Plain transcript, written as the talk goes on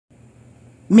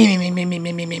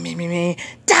Me.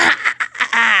 Da!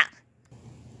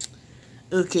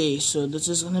 Okay, so this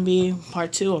is gonna be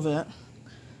part 2 of it.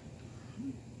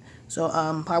 So,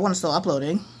 part 1 is still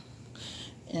uploading.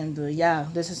 And, yeah,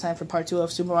 this is time for part 2 of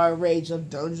Super Mario Rage of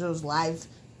Dojo's Live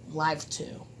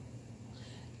 2.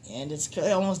 And it's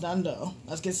almost done, though.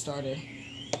 Let's get started.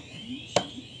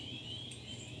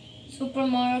 Super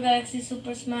Mario Galaxy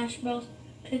Super Smash Bros.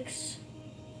 Picks.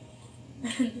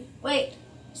 Wait.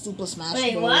 Super Smash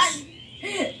Wait, Bros. What?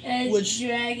 Which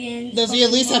Dragon. does he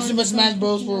at least have Super Smash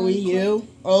Bros. For Wii U?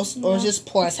 Or just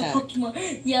Plus Hack?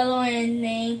 Pokemon Yellow and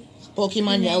name.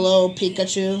 Pokemon Yellow,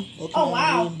 Pikachu, Pokemon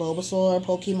wow. Bulbasaur,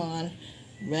 Pokemon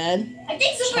Red. I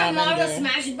think Super Mario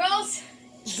Smash Bros.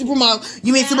 Super Mario.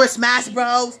 You mean Super Smash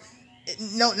Bros?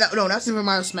 No, not Super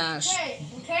Mario Smash. Hey,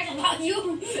 who cares about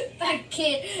you, fat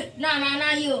kid? No,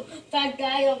 not you. Fat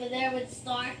guy over there with the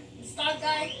star. The star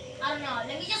guy? I don't know.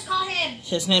 Let me just call him.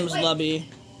 His name is Lubby.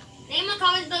 Name in the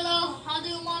comments below. How do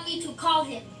you want me to call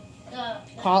him? The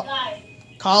guy.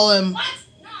 Call him. What?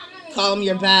 No, I'm not gonna call him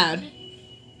you're bad.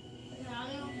 No.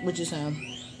 What you saying?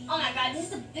 Oh my god, this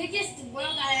is the biggest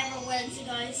world I ever went to,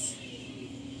 guys.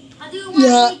 How do you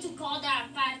want me to call that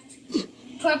fat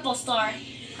purple star?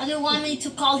 How do you want me to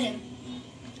call him?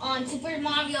 On Super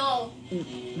Mario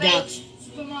Rage.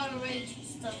 Super Mario Rage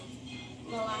stuff.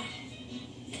 Lola.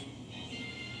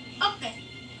 Okay.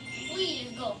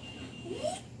 Please go.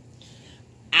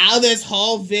 Out of this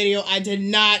whole video, I did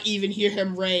not even hear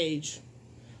him rage.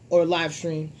 Or live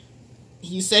stream.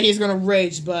 He said he's gonna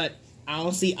rage, but I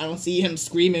don't see him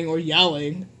screaming or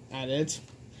yelling at it.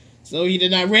 So he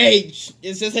did not rage.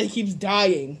 It's just that he keeps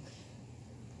dying.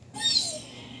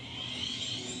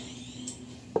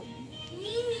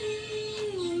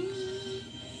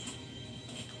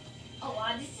 Oh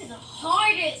wow, this is the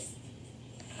hardest.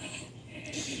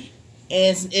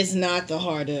 It's not the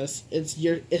hardest. It's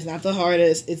not the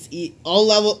hardest.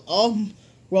 All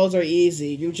roles are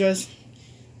easy. You just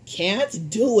can't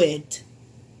do it.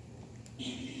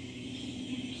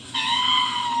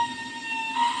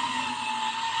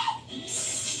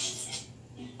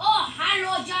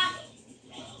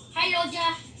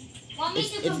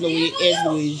 It's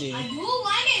Luigi. I do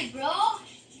want it, bro.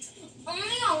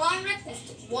 Only on one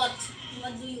request. What?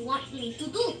 What do you want me to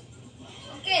do?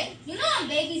 Okay, you know on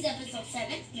Baby's episode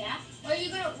 7, yeah?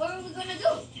 What are we gonna do? I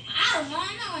don't know.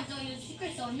 I'm not gonna tell you a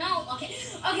secret, so no. Okay,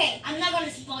 I'm not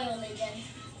gonna spoil it then.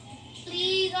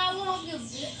 Please, I will help you do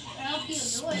it.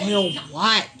 Spoil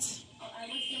what? Oh, I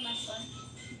will see my son.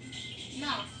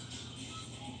 No.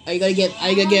 Are you gonna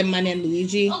get my name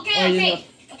Luigi? Okay.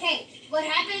 What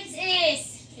happens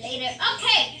is later.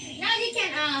 Okay, now you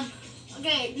can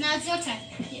Okay, now it's your turn.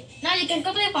 Now you can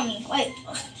go play for me. Wait,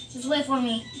 just wait for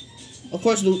me. Of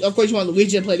course you want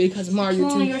Luigi to play because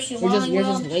Mario you're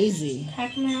just lazy.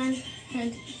 Pac-Man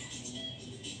and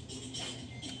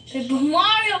Paper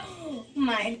Mario.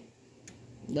 My.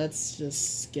 Let's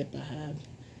just skip ahead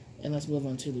and let's move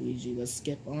on to Luigi. Let's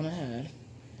skip on ahead.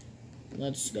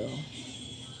 Let's go.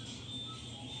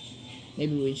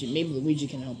 Maybe Luigi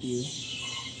can help you.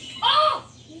 Oh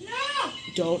no!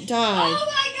 Don't die. Oh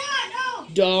my god,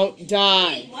 no! Don't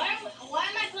die. Wait, why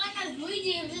am I playing as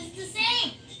Luigi if this is the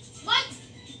same? What?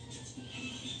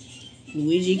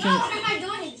 What am I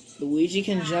doing? Luigi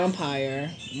can jump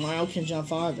higher. Mario can jump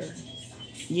farther.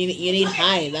 You need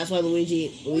height. That's why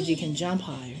Luigi can jump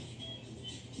higher.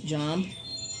 Jump.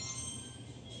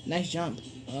 Nice jump.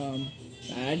 Bad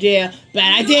idea.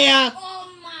 Oh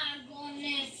my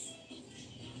goodness.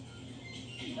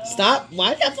 Stop.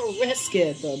 Why'd you have to risk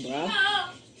it, though, bro? No.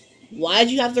 Why'd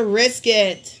you have to risk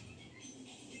it?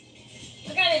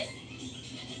 Look at it.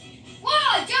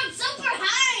 Whoa, jump super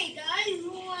high, guys.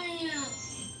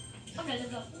 Okay, let's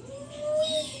go.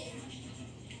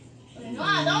 Okay, no,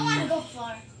 I don't want to go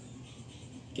far.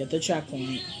 Get the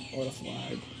checkpoint or the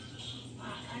flag.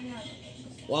 I know.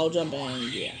 While jumping,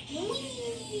 yeah.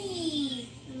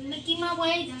 I'm making my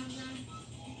way down.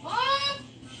 Oh.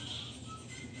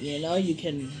 You know, you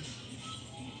can...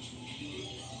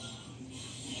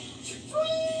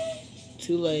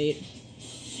 Too late.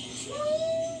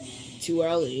 Too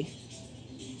early.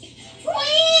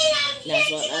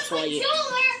 That's why you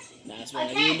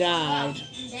died.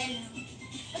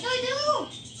 What do I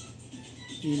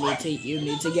do? You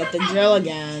need to get the drill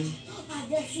again.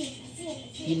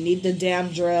 You need the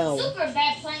damn drill. Super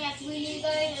bad playing as Luigi, you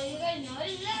guys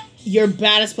notice that? You're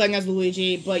bad at playing as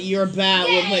Luigi, but you're bad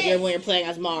when you're playing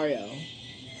as Mario.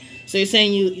 So you're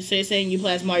saying you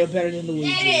play as Mario better than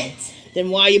Luigi. Then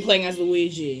why are you playing as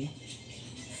Luigi?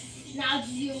 Now it's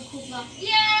you, Koopa.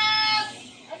 Yeah.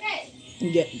 Okay.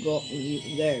 You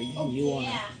won.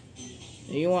 Yeah.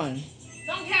 You won.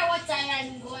 Don't care what side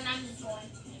I'm going, I'm just going.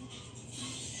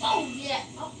 Oh, yeah.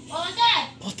 Oh, what was that?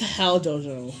 What the hell,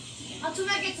 Dojo? I'll to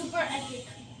make it super epic.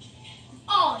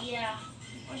 Oh, yeah.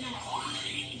 We're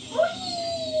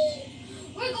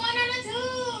going on a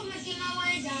tour. Making my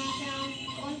way downtown.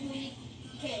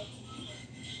 Okay.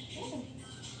 Ooh.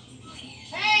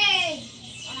 Hey!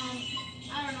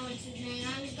 I don't know what's his name.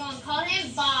 I'm just going to call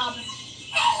him Bob.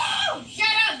 Hello!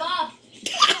 Shut up, Bob.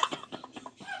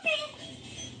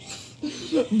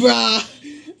 Bruh.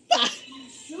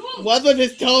 What's with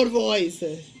his tone voice?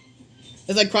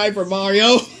 It's like crying for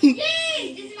Mario.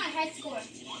 Yay! This is my high score.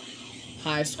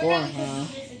 High score, huh?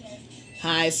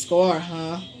 High score,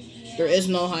 huh? There is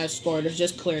no high score. There's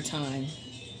just clear time.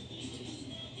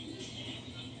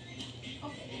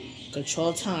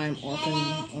 Control time or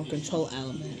control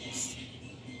elements.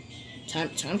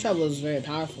 Time travel is very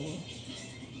powerful.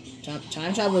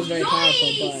 Time travel is very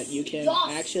powerful, but you can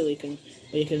actually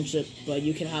but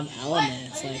you can have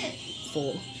elements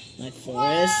like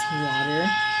forest, water,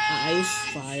 ice,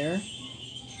 fire,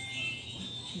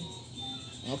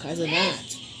 all kinds of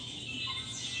that.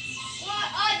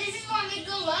 What? This is where we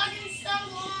go log and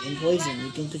stuff. In poison,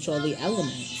 you can control the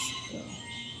elements.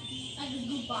 Like the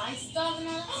goodbye stuff and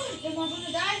all. Am I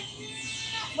gonna die?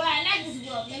 Well, I like this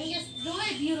world. Let me just do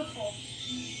it beautiful.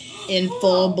 In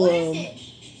full bloom. What is it?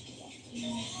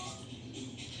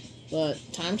 But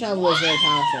time travel is very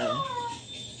powerful.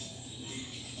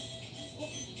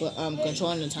 But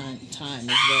controlling the time is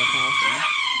very powerful.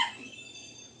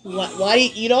 Why do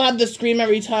you don't have to scream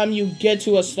every time you get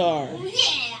to a star?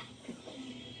 Yeah.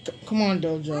 Come on,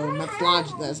 Dojo. That's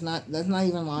logic. That's not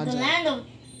even logic. The land of.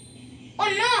 Oh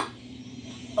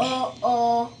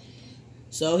no.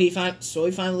 So he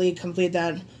finally completed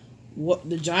that.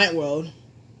 The giant world.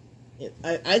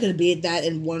 I could beat that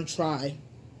in one try.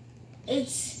 It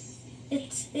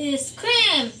is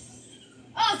Krim.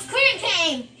 Oh, it's Krim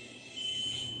came.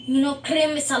 You know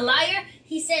Krim is a liar.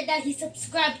 He said that he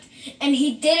subscribed and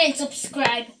he didn't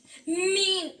subscribe.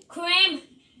 Mean Krim.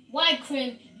 Why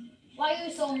Krim? Why are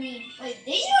you so mean? Wait,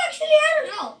 did you actually? I don't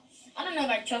know. I don't know if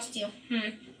I trust you.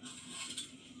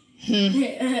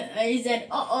 He said,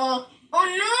 oh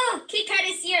no, Kit Kat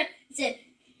is here. He said,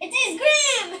 it is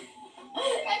Grim.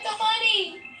 That's so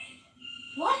funny.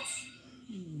 What?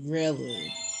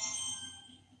 Really?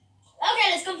 Okay,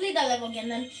 let's complete that level again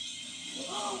then.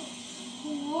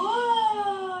 Whoa.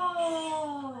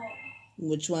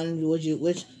 Which one would you?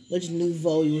 Which new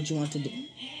vote would you want to do?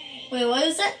 Wait, what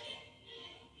is it?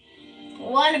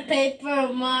 What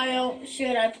Paper Mario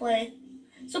should I play?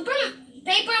 Super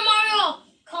Paper Mario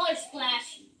Color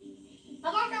Splash. How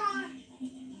about that one?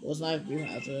 What's not you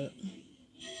have it?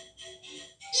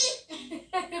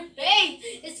 Face,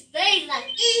 it's face like.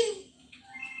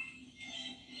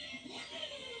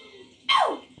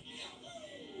 Ow!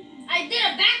 I did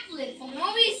a backflip for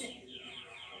no reason.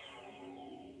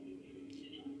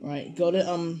 Right, go to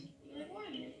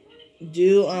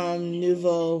do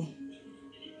Nouveau.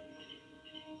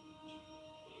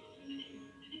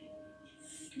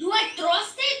 Do I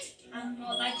trust it? I don't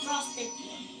know if I trust it.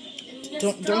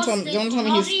 Don't tell me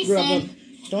you screw up.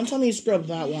 Don't tell me you screw up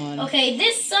that one. Okay,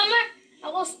 this summer I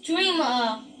will stream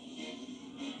a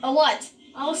what?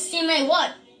 I will stream a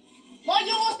what? What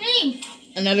you will stream?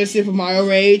 Another Super Mario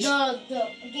Rage. The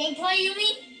gameplay, you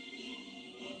mean?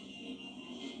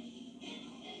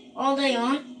 All day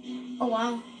on? Oh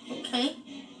wow. Okay.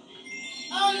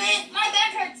 Oh man, my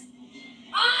back hurts.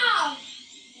 Ah!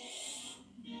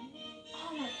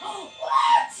 Oh my. Oh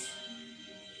what?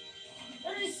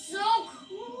 That is so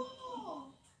cool.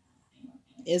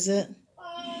 Is it?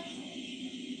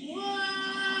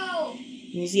 Whoa!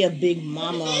 You see a big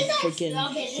mama freaking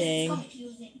Stop it. thing. This is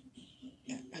confusing.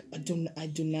 I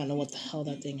do not know what the hell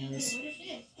that thing is. What is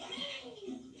this?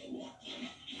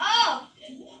 Oh!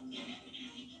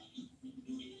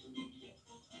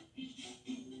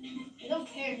 I don't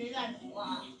care. This is like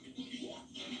blah.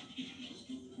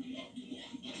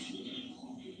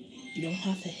 You don't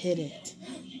have to hit it.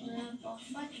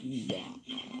 Yeah.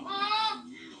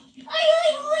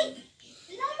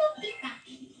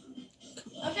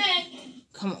 Okay.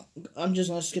 Come on. I'm just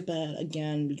gonna skip that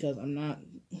again because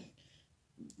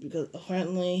because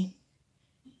apparently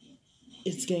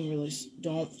it's getting really.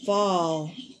 Don't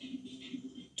fall.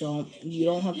 You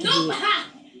don't have to do it.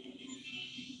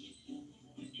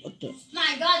 What the?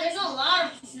 My God, there's a lot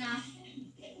of us now.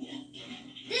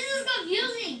 This is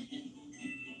confusing.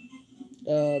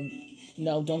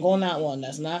 No, don't go on that one.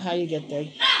 That's not how you get there.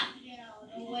 Ah! Get out of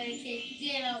the way, kid.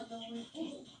 Get out of the way.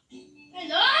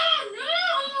 Hello? No!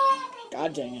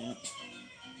 God dang it.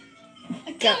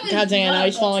 I can't God dang it, now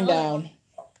he's believe falling that. down.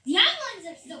 The islands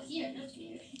are still here. That's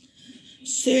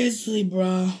Seriously,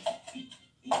 bruh.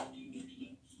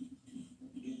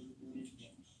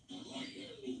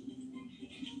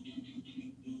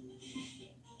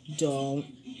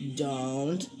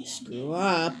 Don't screw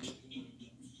up.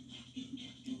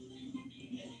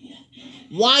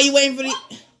 Why are you waiting for the...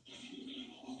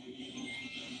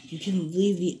 You can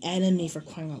leave the enemy for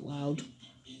crying out loud.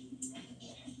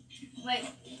 Wait.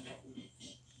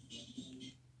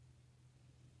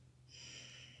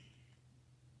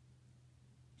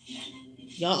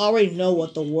 Y'all already know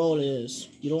what the world is.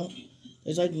 You don't...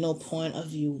 There's like no point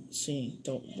of you seeing.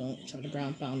 Don't try to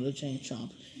ground pound the chain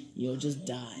chomp. You'll just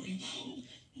die.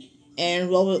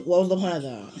 And what was the point of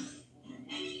that?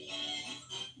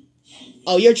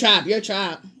 Oh, you're trapped. You're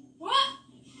trapped. What?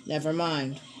 Never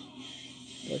mind.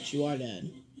 But you are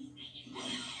dead.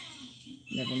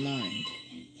 Never mind.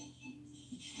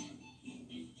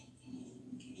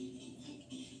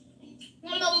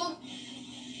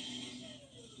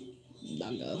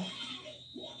 Doggo.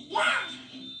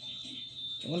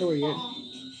 I wonder where you're...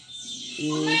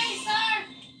 Ooh. Hey, sir!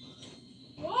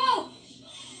 Whoa!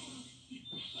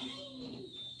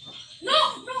 No!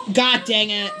 God dang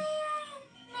it.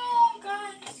 No,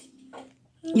 guys.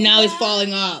 Now he's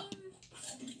falling up.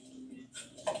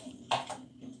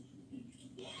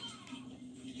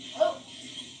 Oh.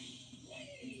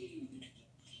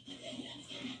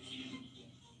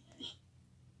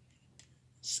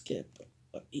 Skip.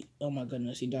 Oh my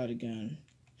goodness, he died again.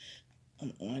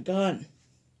 Oh my god.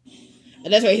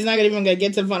 And that's right, he's not even gonna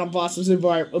get to the final boss of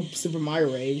Super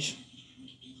Mario Rage.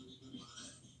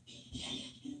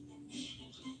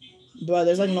 But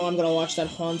there's like no I'm gonna watch that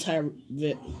whole entire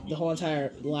the whole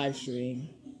entire live stream.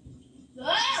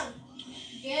 Oh.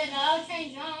 Yeah, that'll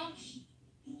change on.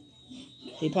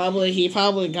 He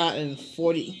probably got in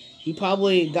 40. He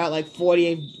probably got like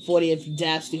 40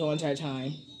 deaths the whole entire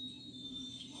time.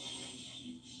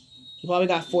 He probably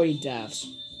got 40 deaths.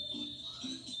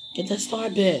 Get the star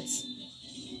bits.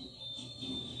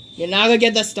 You're not gonna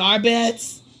get the star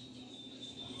bits?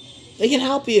 They can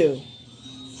help you.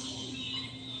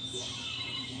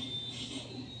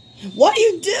 What are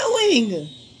you doing?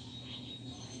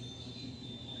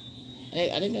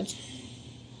 I think that's...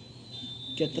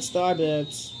 Get the star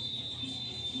bits.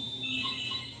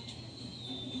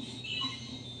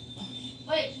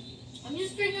 Wait, I'm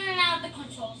just figuring out the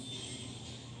controls.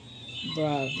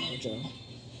 Bruh, Mojo.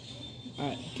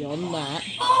 Alright, get on that.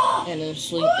 Oh! And then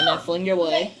fling your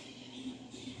way.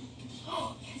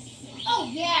 Oh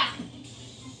yeah.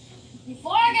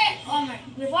 Before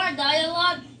I die a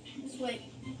lot, just wait.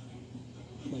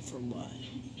 Wait for what?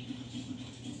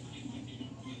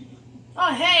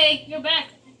 Oh hey, you're back.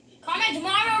 Comment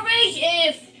tomorrow, Rage,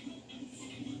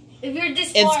 if you're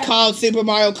this far. It's called Super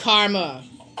Mario Karma.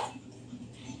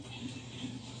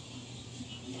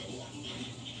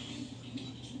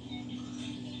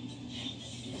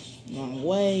 Wrong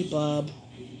way, bub.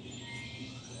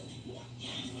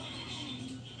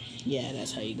 Yeah,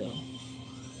 that's how you go.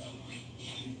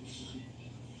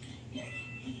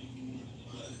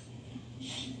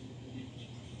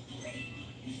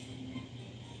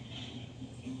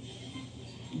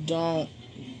 Don't.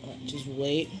 Just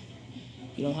wait.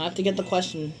 You don't have to get the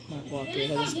question mark Walker. It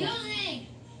is confusing.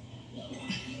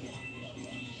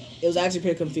 It was actually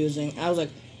pretty confusing. I was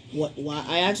like, what? Why?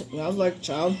 I was like a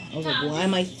child. I was like, why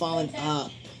am I falling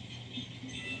up?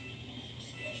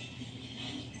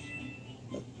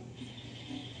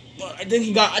 But I think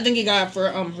he got it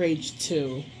for Rage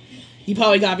 2. He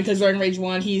probably got it because during Rage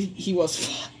 1 he was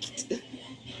fucked.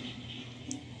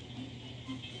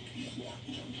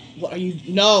 What are you?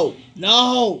 No!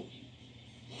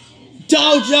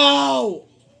 Dojo!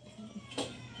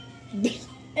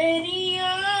 Idiot!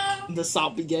 The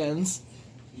salt begins.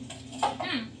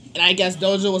 And I guess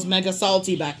Dojo was mega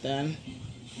salty back then.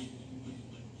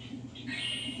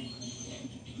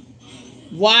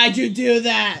 Why'd you do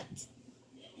that?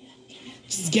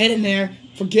 Just get in there,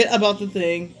 forget about the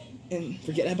thing, and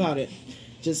forget about it.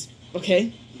 Just,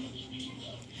 okay?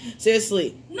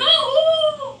 Seriously. No!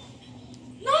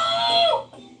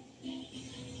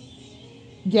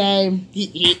 Game.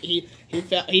 He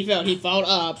fell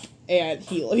up, and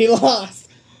he lost.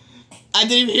 I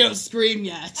didn't even hear him scream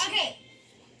yet.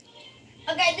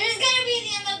 Okay, this is gonna be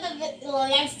the end of the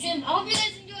live stream. I hope you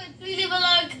guys enjoyed. Please leave a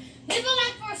like. Leave a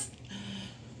like first.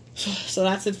 So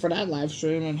that's it for that live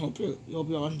stream, and hope you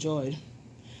all enjoyed.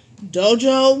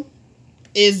 Dojo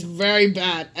is very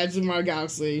bad at Super Mario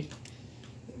Galaxy,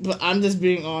 but I'm just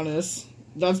being honest.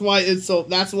 That's why it's so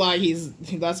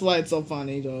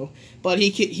funny though. But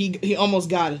he almost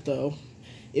got it though.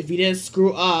 If he didn't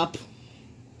screw up,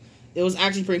 it was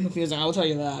actually pretty confusing. I will tell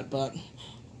you that. But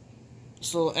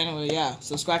So anyway, yeah,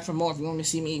 subscribe for more if you want to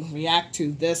see me react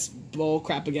to this bull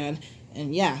crap again.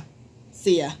 And yeah,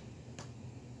 see ya.